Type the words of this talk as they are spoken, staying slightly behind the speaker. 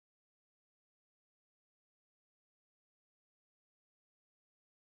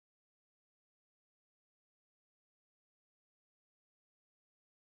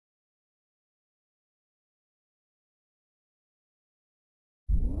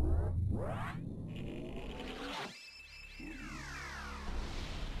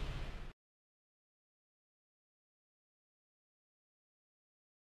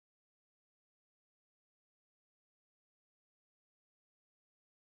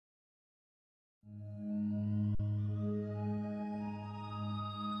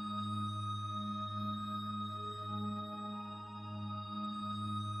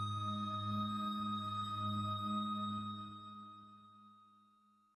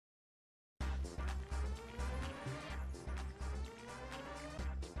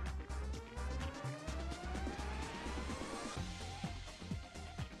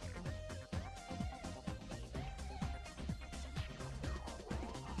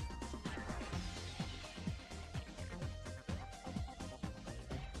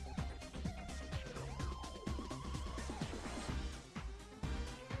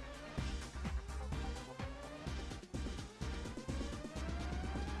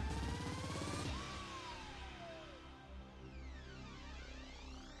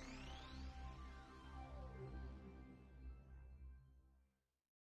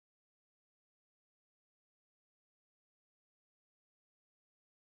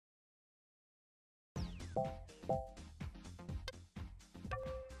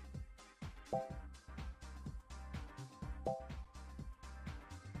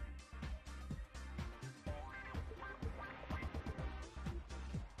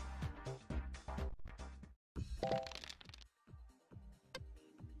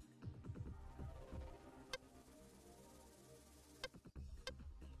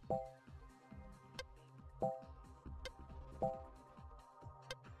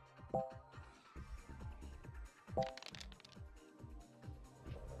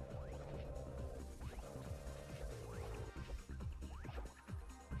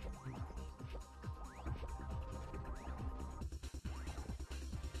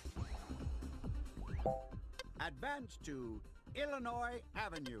Advance to Illinois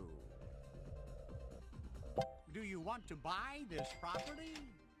Avenue. Do you want to buy this property?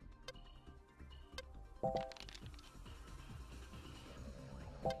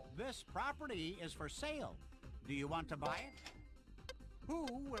 This property is for sale. Do you want to buy it? Who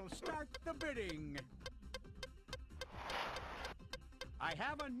will start the bidding? I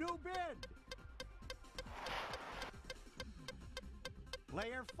have a new bid.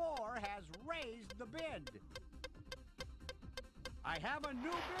 Player 4 has raised the bid. I have a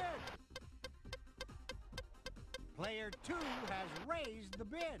new bid. Player 2 has raised the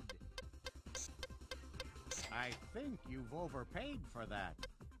bid. I think you've overpaid for that.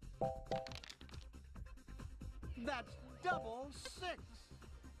 That's double 6.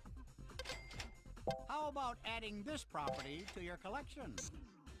 How about adding this property to your collection?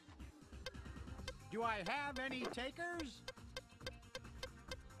 Do I have any takers?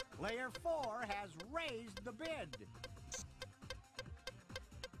 Player 4 has raised the bid.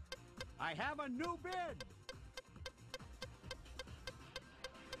 I have a new bid.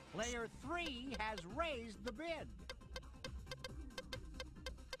 Player 3 has raised the bid.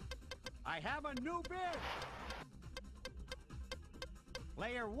 I have a new bid.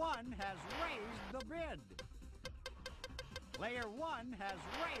 Player 1 has raised the bid. Player 1 has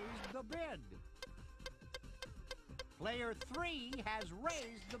raised the bid. Player 3 has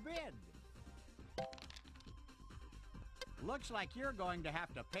raised the bid. Looks like you're going to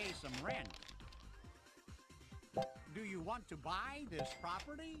have to pay some rent. Do you want to buy this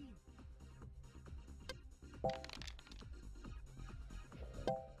property?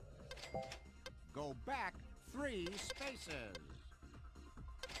 Go back 3 spaces.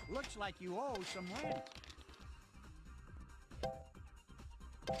 Looks like you owe some rent.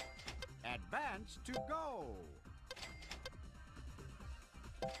 Advance to go.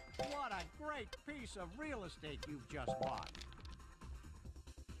 What a great piece of real estate you've just bought.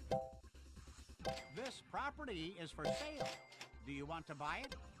 This property is for sale. Do you want to buy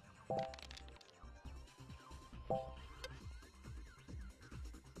it?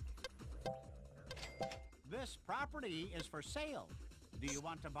 This property is for sale. Do you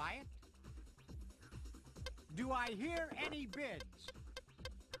want to buy it? Do I hear any bids?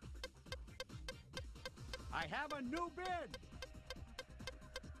 I have a new bid.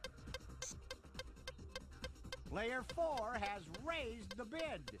 Player 4 has raised the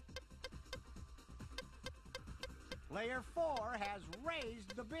bid. Player 4 has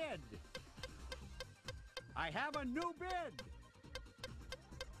raised the bid. I have a new bid.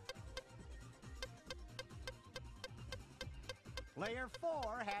 Player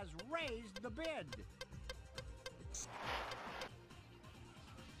 4 has raised the bid.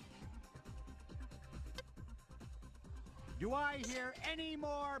 Do I hear any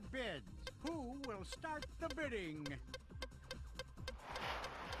more bids? Who will start the bidding?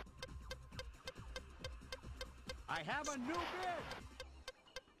 I have a new bid.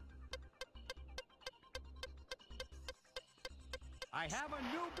 I have a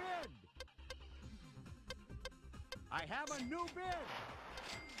new bid. I have a new bid.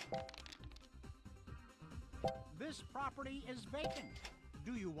 This property is vacant.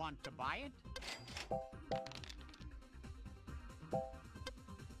 Do you want to buy it?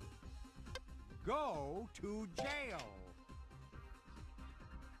 Go to jail.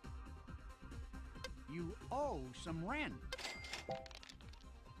 You owe some rent.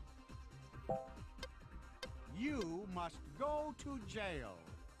 You must go to jail.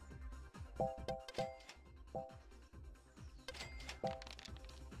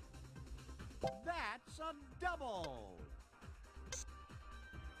 That's a double.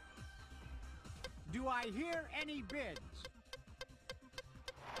 Do I hear any bids?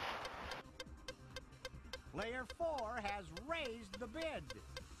 Player 4 has raised the bid.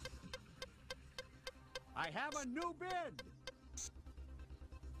 I have a new bid.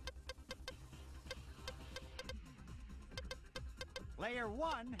 Player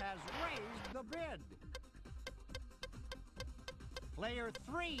 1 has raised the bid. Player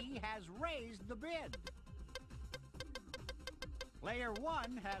 3 has raised the bid. Player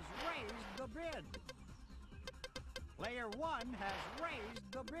 1 has raised the bid. Player 1 has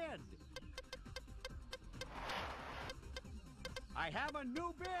raised the bid. I have a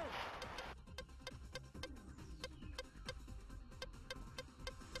new bid.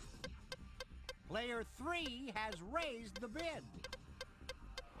 Player 3 has raised the bid.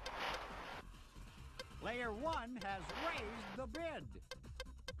 Player 1 has raised the bid.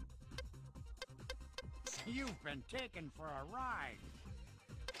 You've been taken for a ride.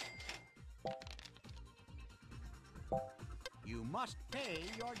 You must pay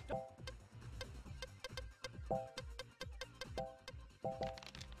your...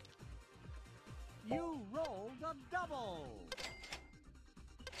 You rolled a double.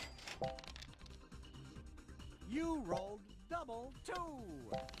 You rolled double 2.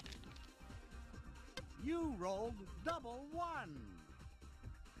 You rolled double 1.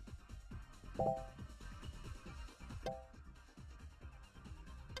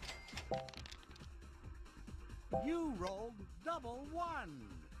 You rolled double 1.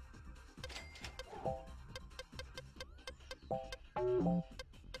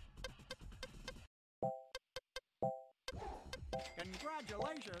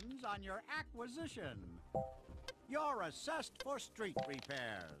 Congratulations on your acquisition. You're assessed for street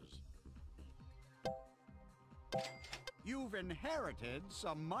repairs. You've inherited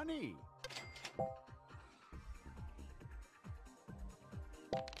some money.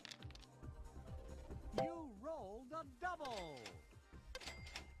 You rolled a double.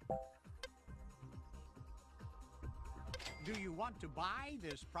 Do you want to buy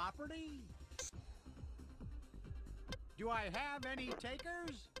this property? Do I have any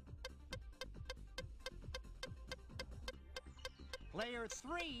takers? Player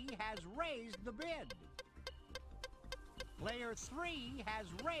 3 has raised the bid. Player 3 has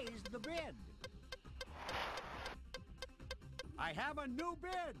raised the bid. I have a new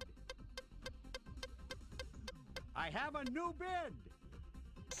bid. I have a new bid.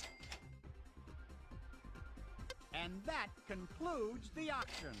 And that concludes the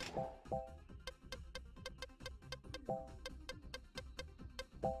auction.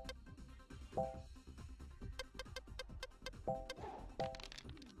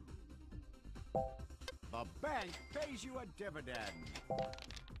 The bank pays you a dividend.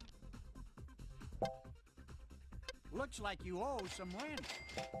 Looks like you owe some rent.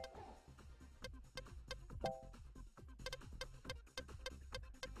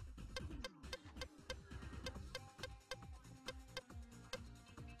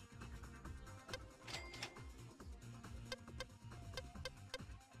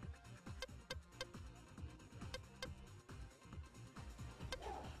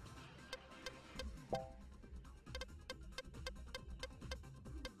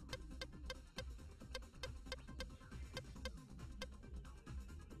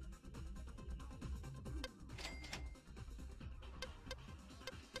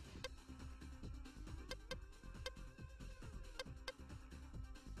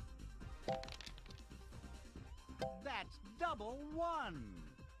 That's double 1.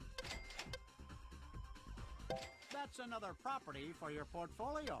 That's another property for your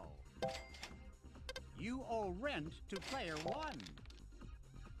portfolio. You owe rent to player 1.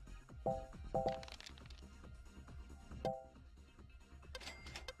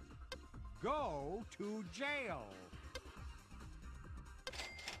 Go to jail.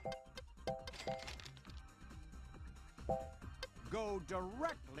 go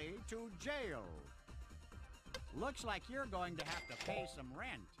directly to jail. Looks like you're going to have to pay some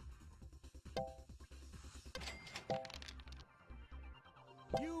rent.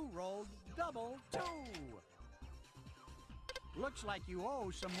 You rolled double 2. Looks like you owe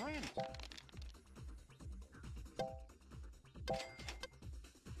some rent.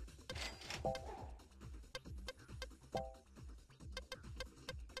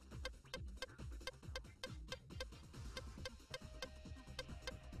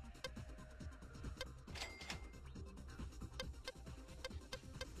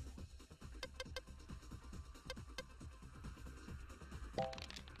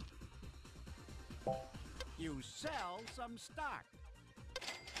 You sell some stock.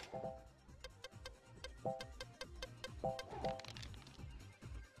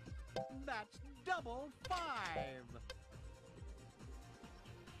 That's double 5.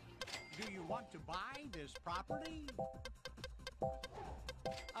 Do you want to buy this property?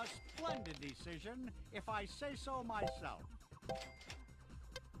 A splendid decision, if I say so myself.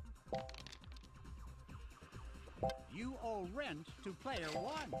 You owe rent to player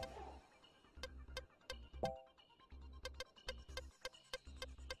 1.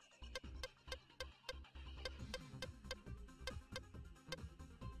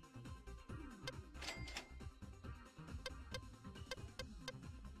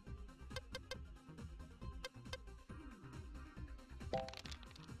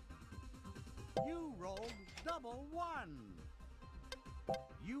 You rolled double 1.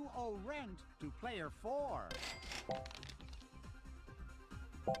 You owe rent to player 4.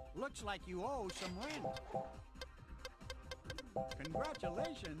 Looks like you owe some rent.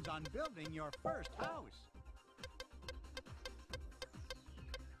 Congratulations on building your first house.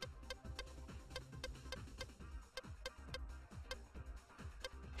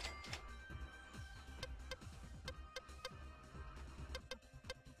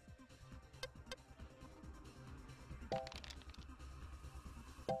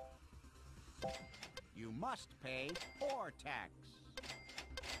 You must pay 4 tax.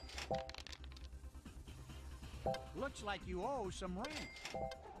 Looks like you owe some rent.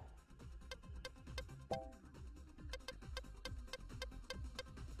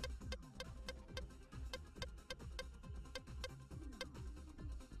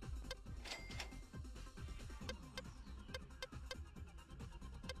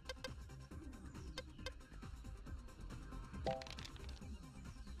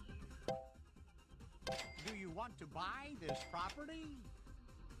 Do you want to buy this property?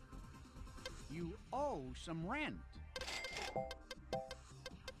 You owe some rent.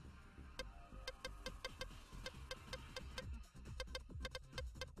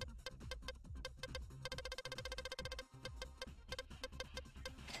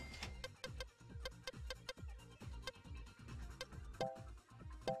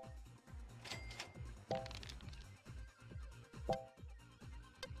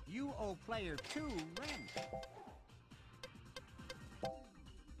 You owe player 2 rent.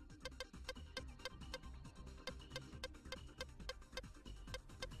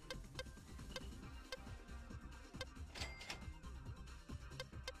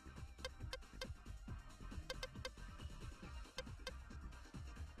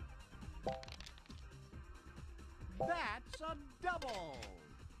 That's a double!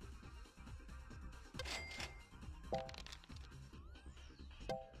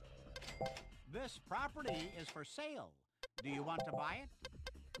 This property is for sale. Do you want to buy it?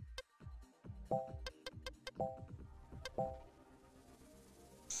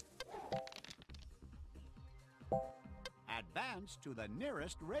 Advance to the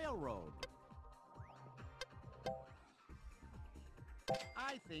nearest railroad.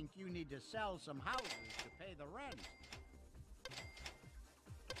 I think you need to sell some houses to pay the rent.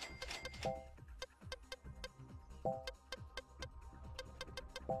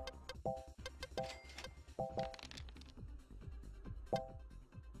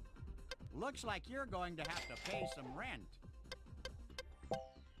 Looks like you're going to have to pay some rent.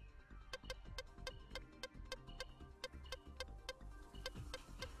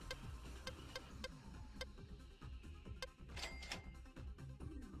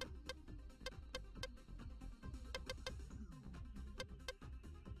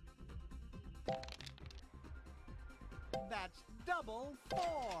 That's double 4.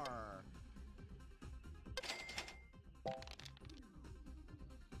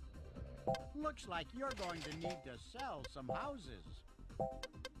 Looks like you're going to need to sell some houses.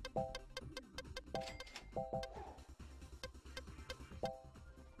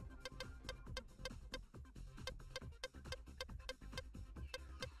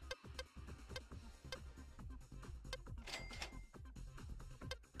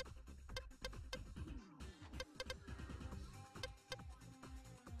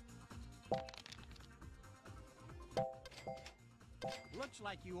 Looks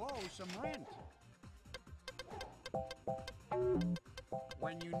like you owe some rent.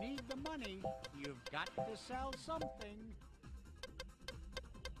 When you need the money, you've got to sell something.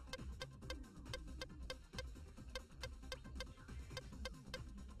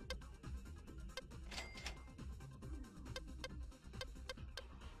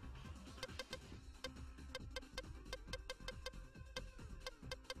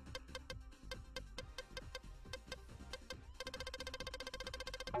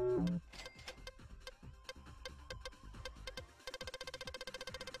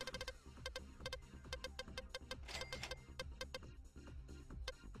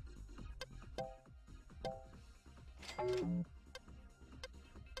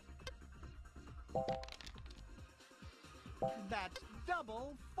 That's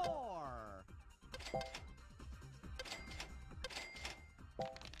double 4.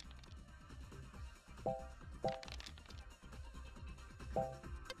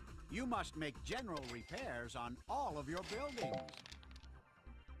 You must make general repairs on all of your buildings.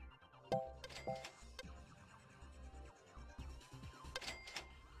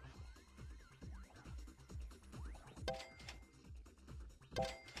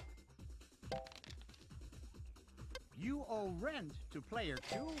 You owe rent to player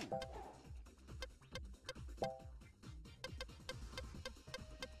 2.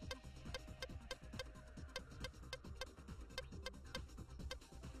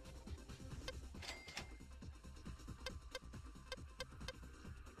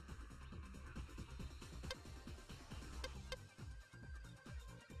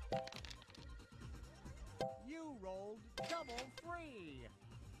 You rolled double 3.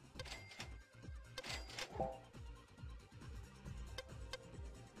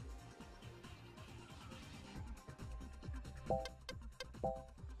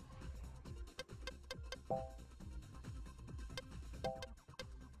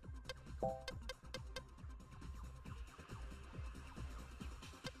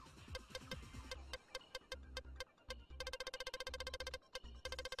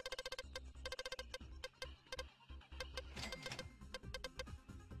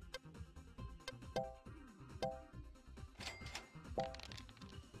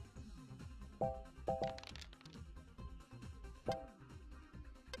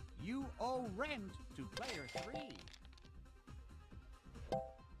 You owe rent to player 3.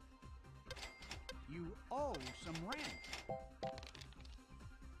 You owe some rent.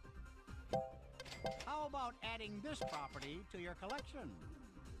 How about adding this property to your collection?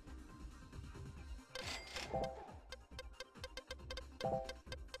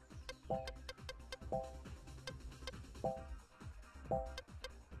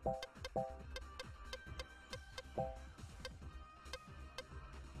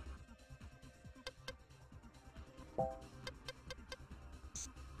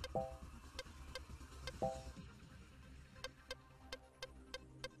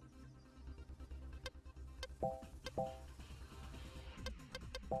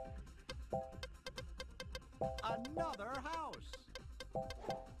 Another house.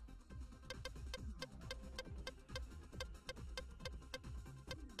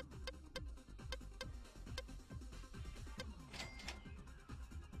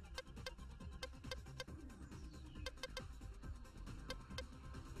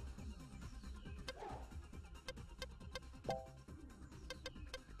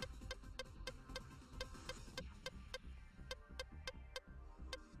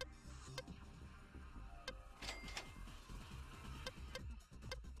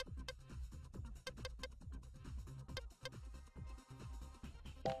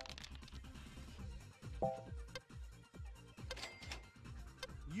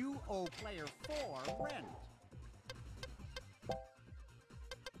 You owe player 4 rent.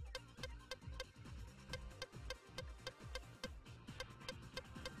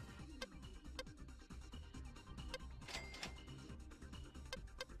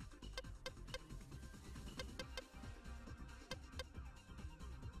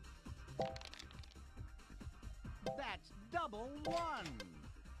 That's double 1.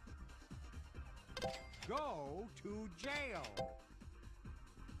 Go to jail.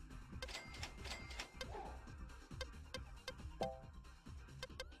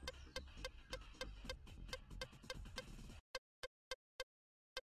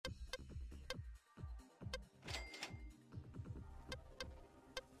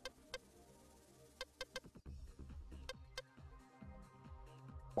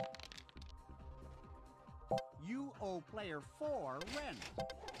 You owe player 4 rent.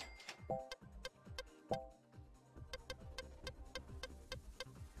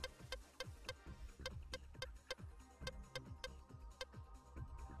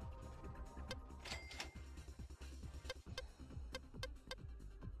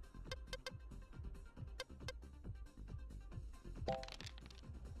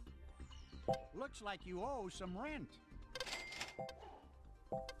 Looks like you owe some rent.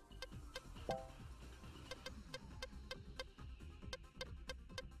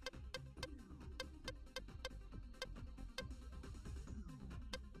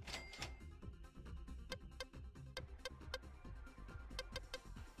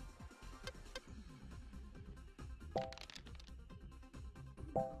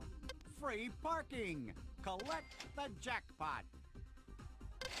 Free parking. Collect the jackpot.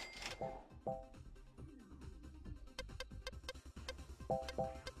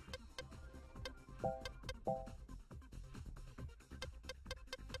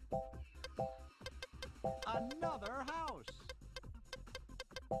 Another house.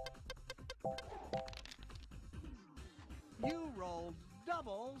 You rolled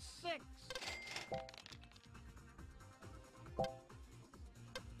double six.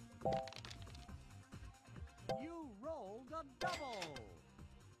 You rolled a double.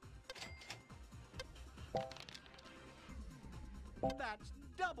 That's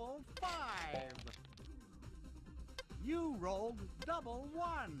double five. You rolled double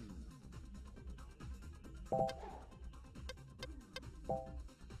one.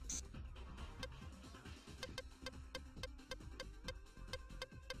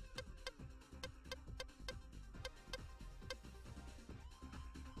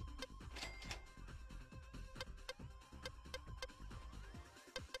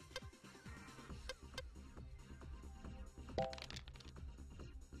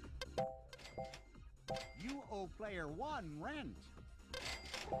 You owe player one rent.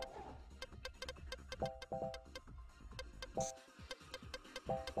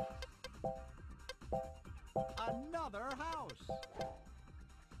 Another house.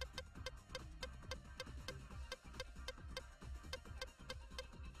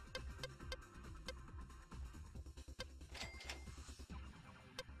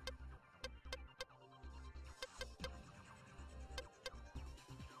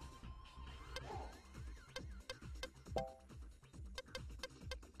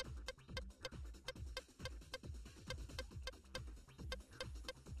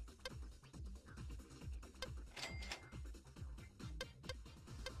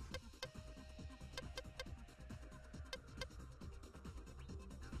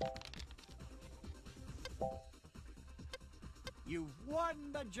 You've won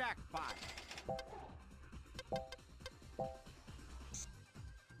the jackpot.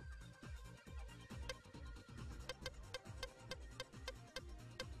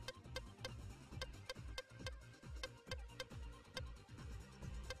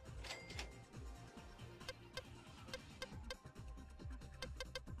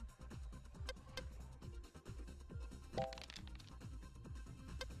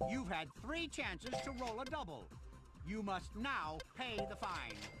 You've had 3 chances to roll a double. You must now pay the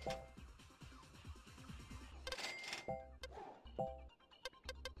fine.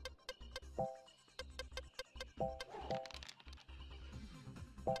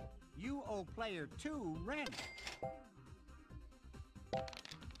 You owe player 2 rent.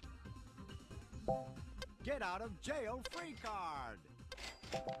 Get out of jail free card.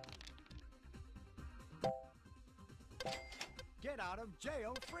 Get out of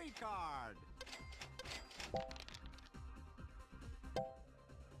jail free card.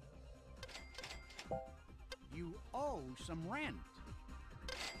 You owe some rent.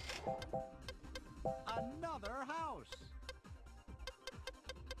 Another house.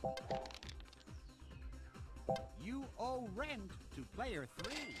 You owe rent to player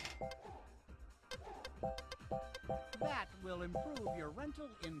 3. That will improve your rental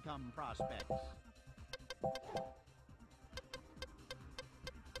income prospects.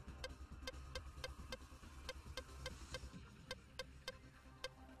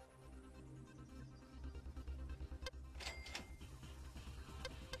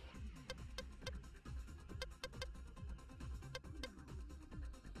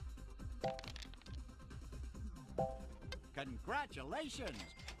 Congratulations!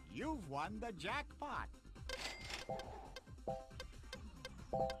 You've won the jackpot!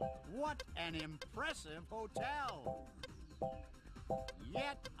 What an impressive hotel!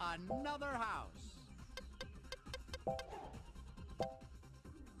 Yet another house!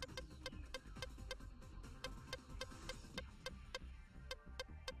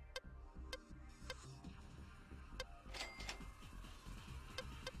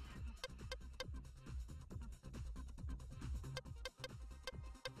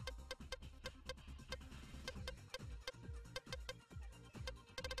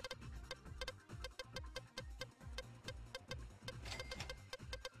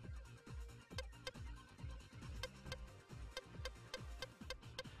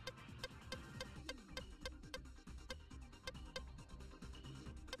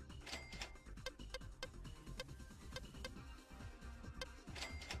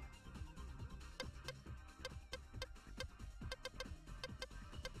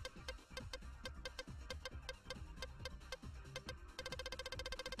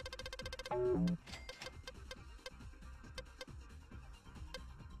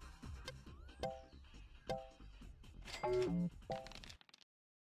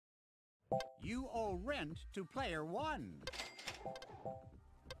 You owe rent to player 1.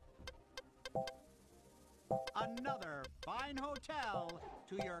 Another fine hotel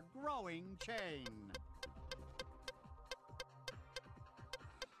to your growing chain.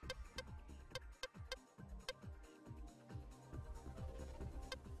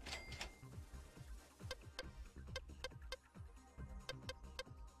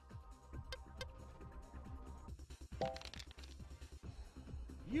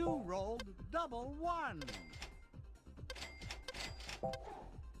 You rolled double 1.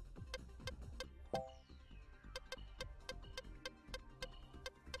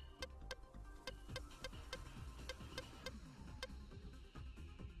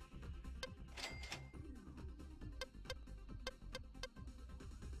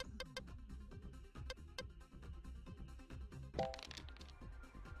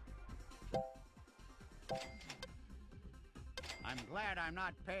 I'm glad I'm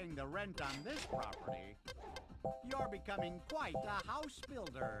not paying the rent on this property. You're becoming quite a house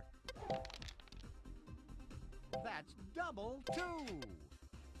builder. That's double 2.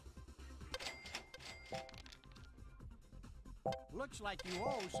 Looks like you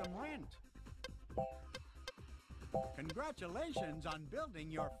owe some rent. Congratulations on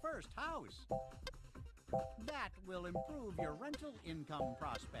building your first house. That will improve your rental income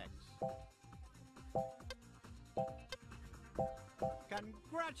prospects.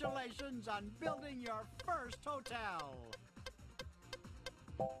 Congratulations on building your first hotel.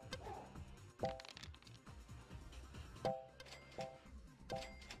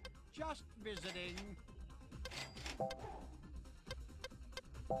 Just visiting.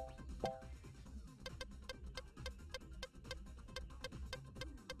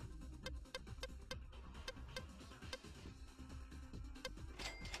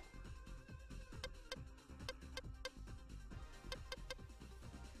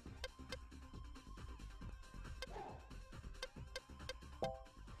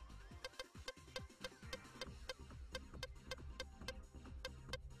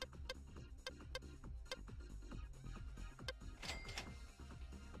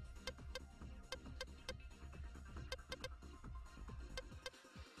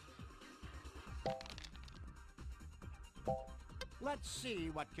 Let's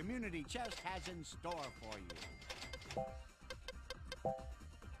see what Community Chest has in store for you.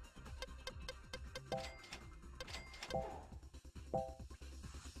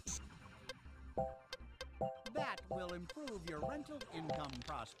 That will improve your rental income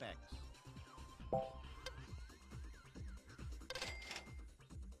prospects.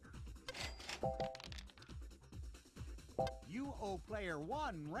 You owe player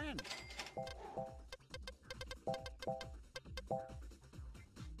 1 rent.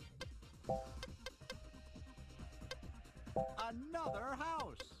 Another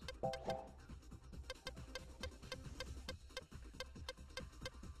house.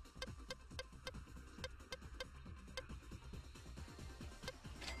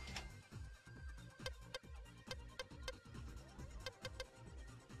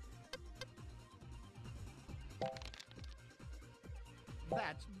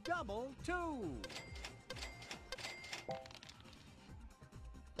 That's double 2.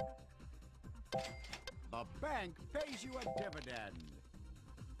 The bank pays you a dividend.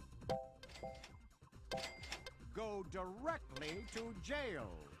 Go directly to jail.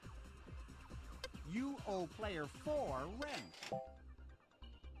 You owe player 4 rent.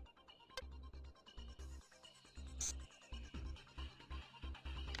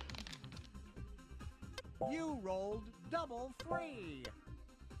 You rolled double 3.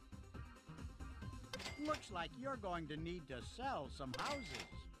 Looks like you're going to need to sell some houses.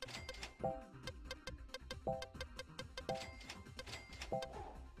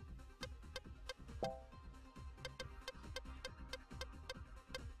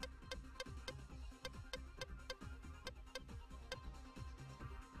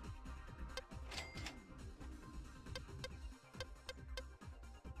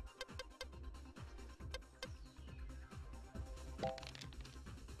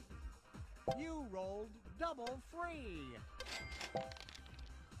 You rolled double 3.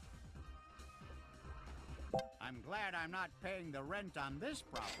 I'm glad I'm not paying the rent on this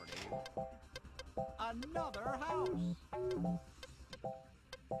property. Another house.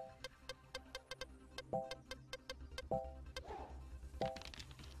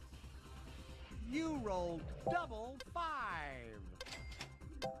 You rolled double 5.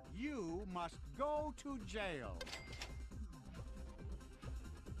 You must go to jail.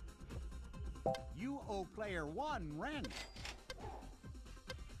 You owe player 1 rent.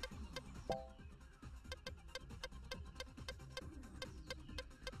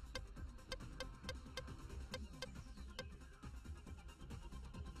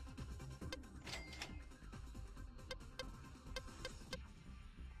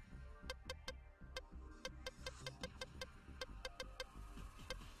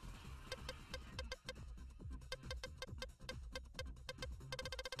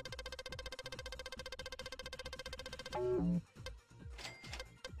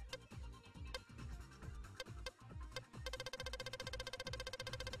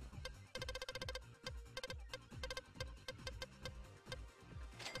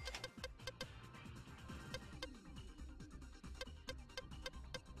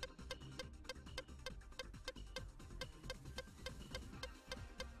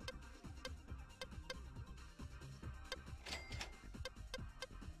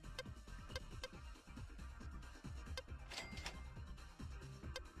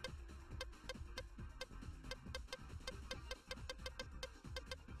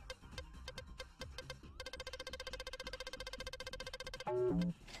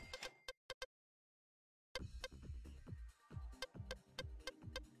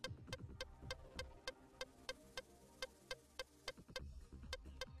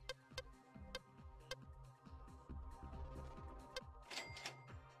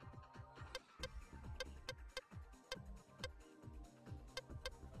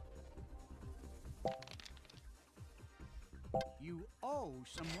 You owe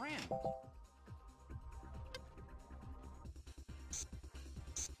some rent.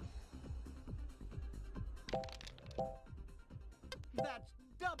 That's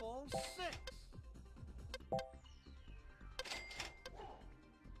double 6.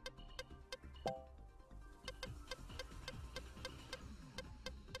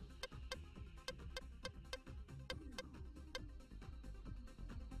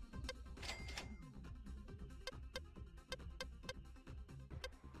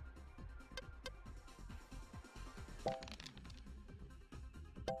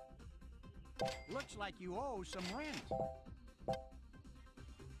 Looks like you owe some rent.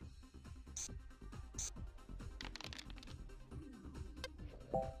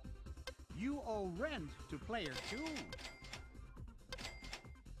 You owe rent to player 2.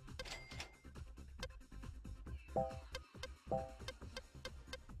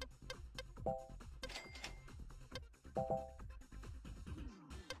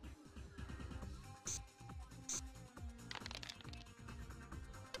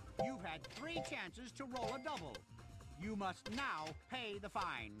 You've had 3 chances to roll a double. You must now pay the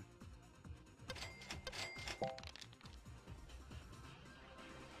fine.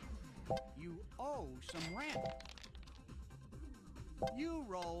 You owe some rent. You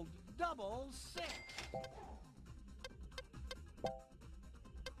rolled double 6.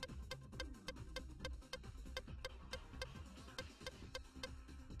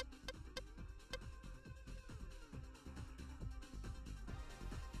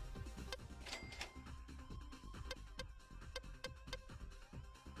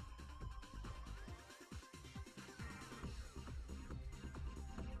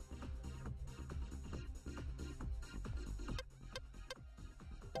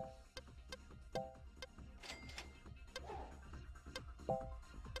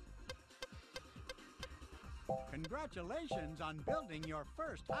 Congratulations on building your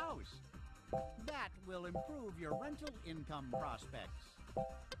first house. That will improve your rental income prospects.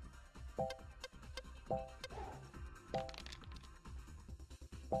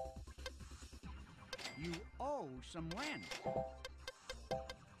 You owe some rent.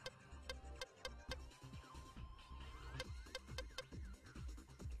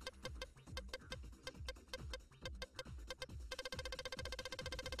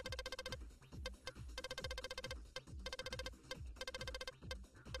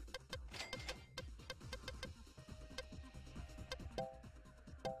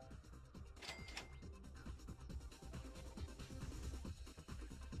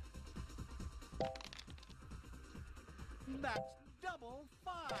 That's double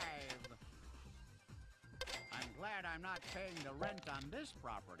 5. I'm glad I'm not paying the rent on this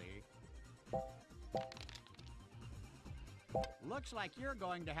property. Looks like you're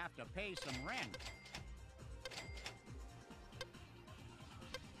going to have to pay some rent.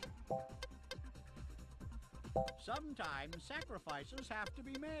 Sometimes sacrifices have to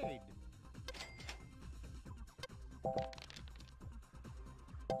be made.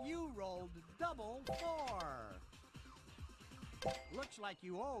 You rolled double 4. Looks like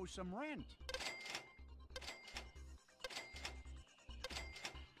you owe some rent.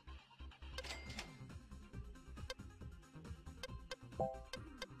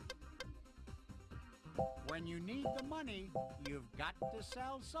 When you need the money, you've got to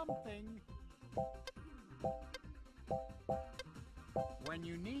sell something. When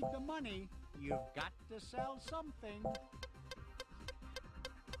you need the money, you've got to sell something.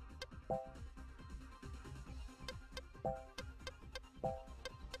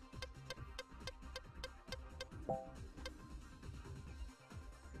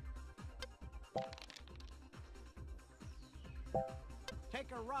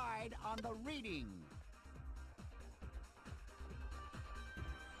 Take a ride on the reading.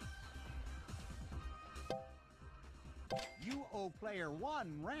 You owe player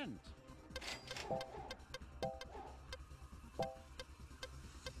 1 rent.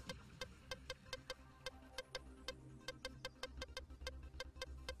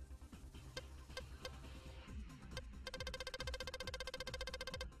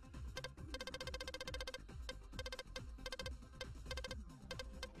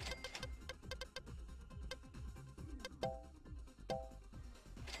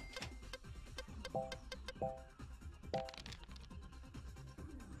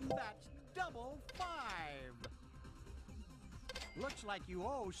 That's double 5. Looks like you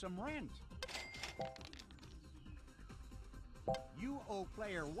owe some rent. You owe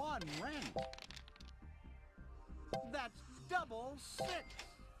player 1 rent. That's double 6.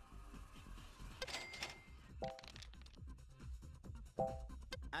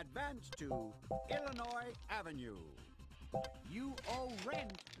 Advance to Illinois Avenue. You owe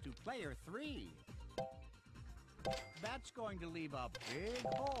rent to player 3. That's going to leave a big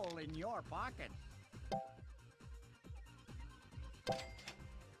hole in your pocket.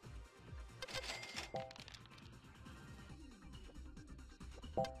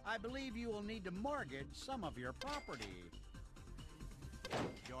 I believe you will need to mortgage some of your property.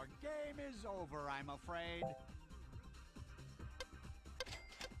 Your game is over, I'm afraid.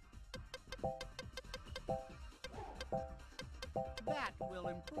 That will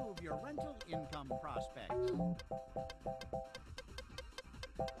improve your rental income prospects.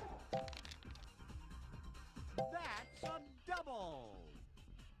 That's a double.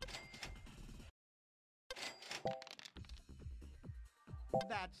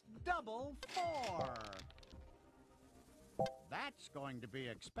 That's double 4. That's going to be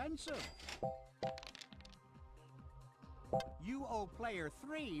expensive. You owe player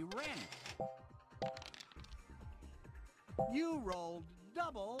 3 rent. You rolled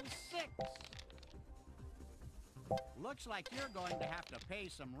double 6. Looks like you're going to have to pay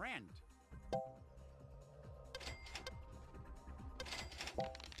some rent.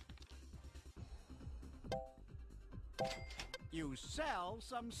 You sell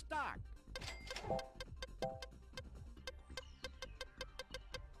some stock.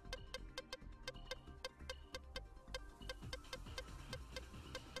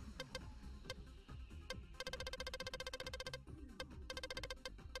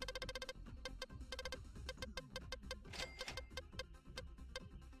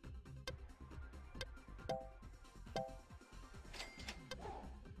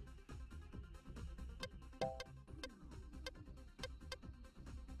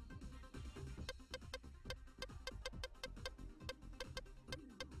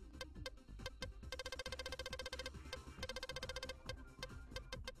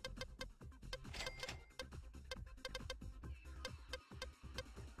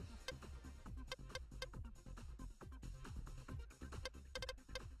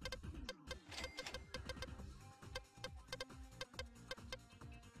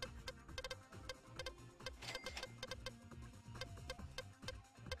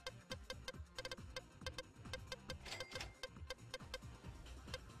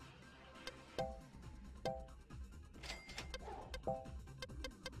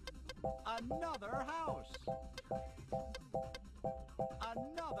 Another house.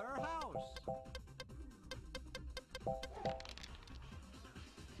 Another house.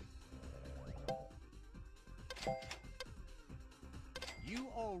 You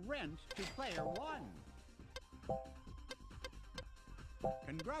owe rent to player 1.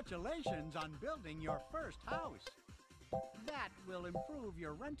 Congratulations on building your first house. That will improve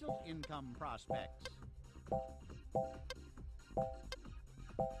your rental income prospects.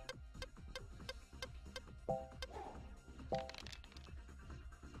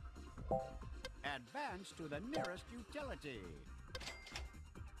 Advance to the nearest utility.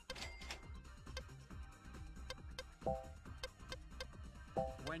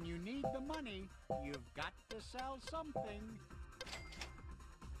 When you need the money, you've got to sell something.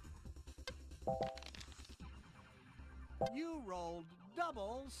 You rolled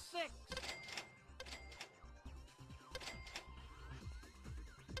double 6.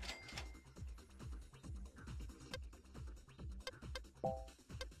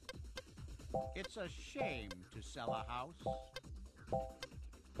 It's a shame to sell a house.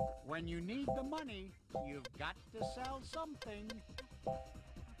 When you need the money, you've got to sell something.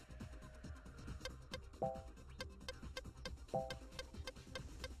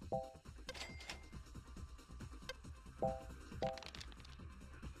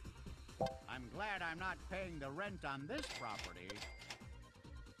 I'm glad I'm not paying the rent on this property.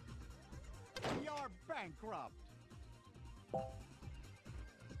 You're bankrupt.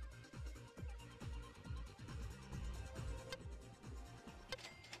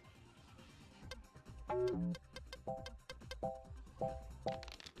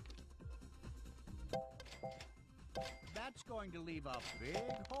 That's going to leave a big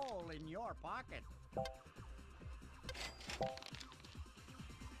hole in your pocket.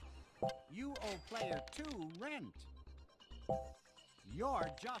 You owe player 2 rent. You're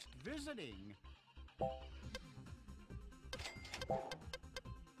just visiting.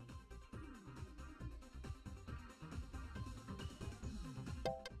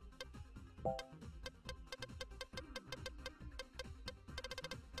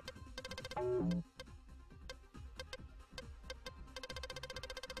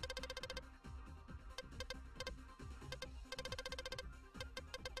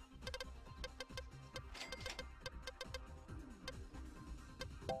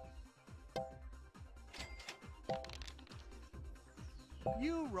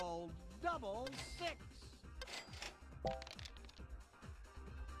 You rolled double 6.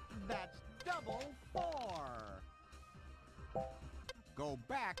 That's double 4. Go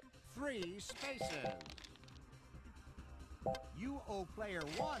back 3 spaces. You owe player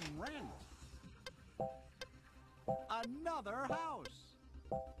 1 rent. Another house.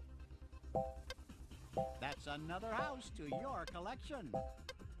 That's another house to your collection.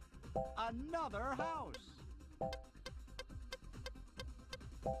 Another house.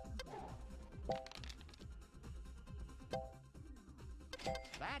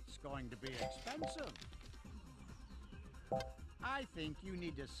 That's going to be expensive. I think you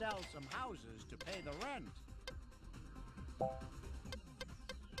need to sell some houses to pay the rent.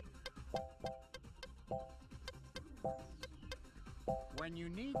 When you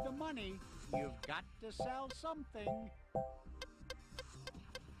need the money, you've got to sell something.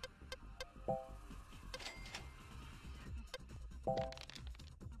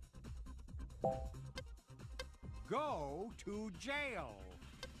 Go to jail.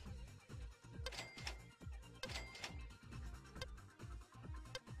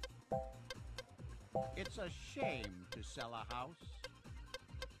 It's a shame to sell a house.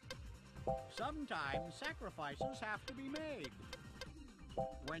 Sometimes sacrifices have to be made.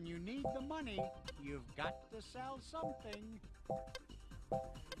 When you need the money, you've got to sell something.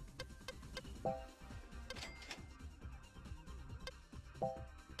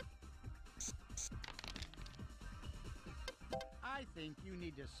 I think you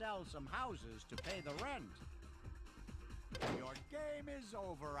need to sell some houses to pay the rent. Your game is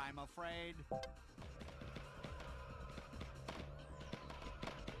over, I'm afraid.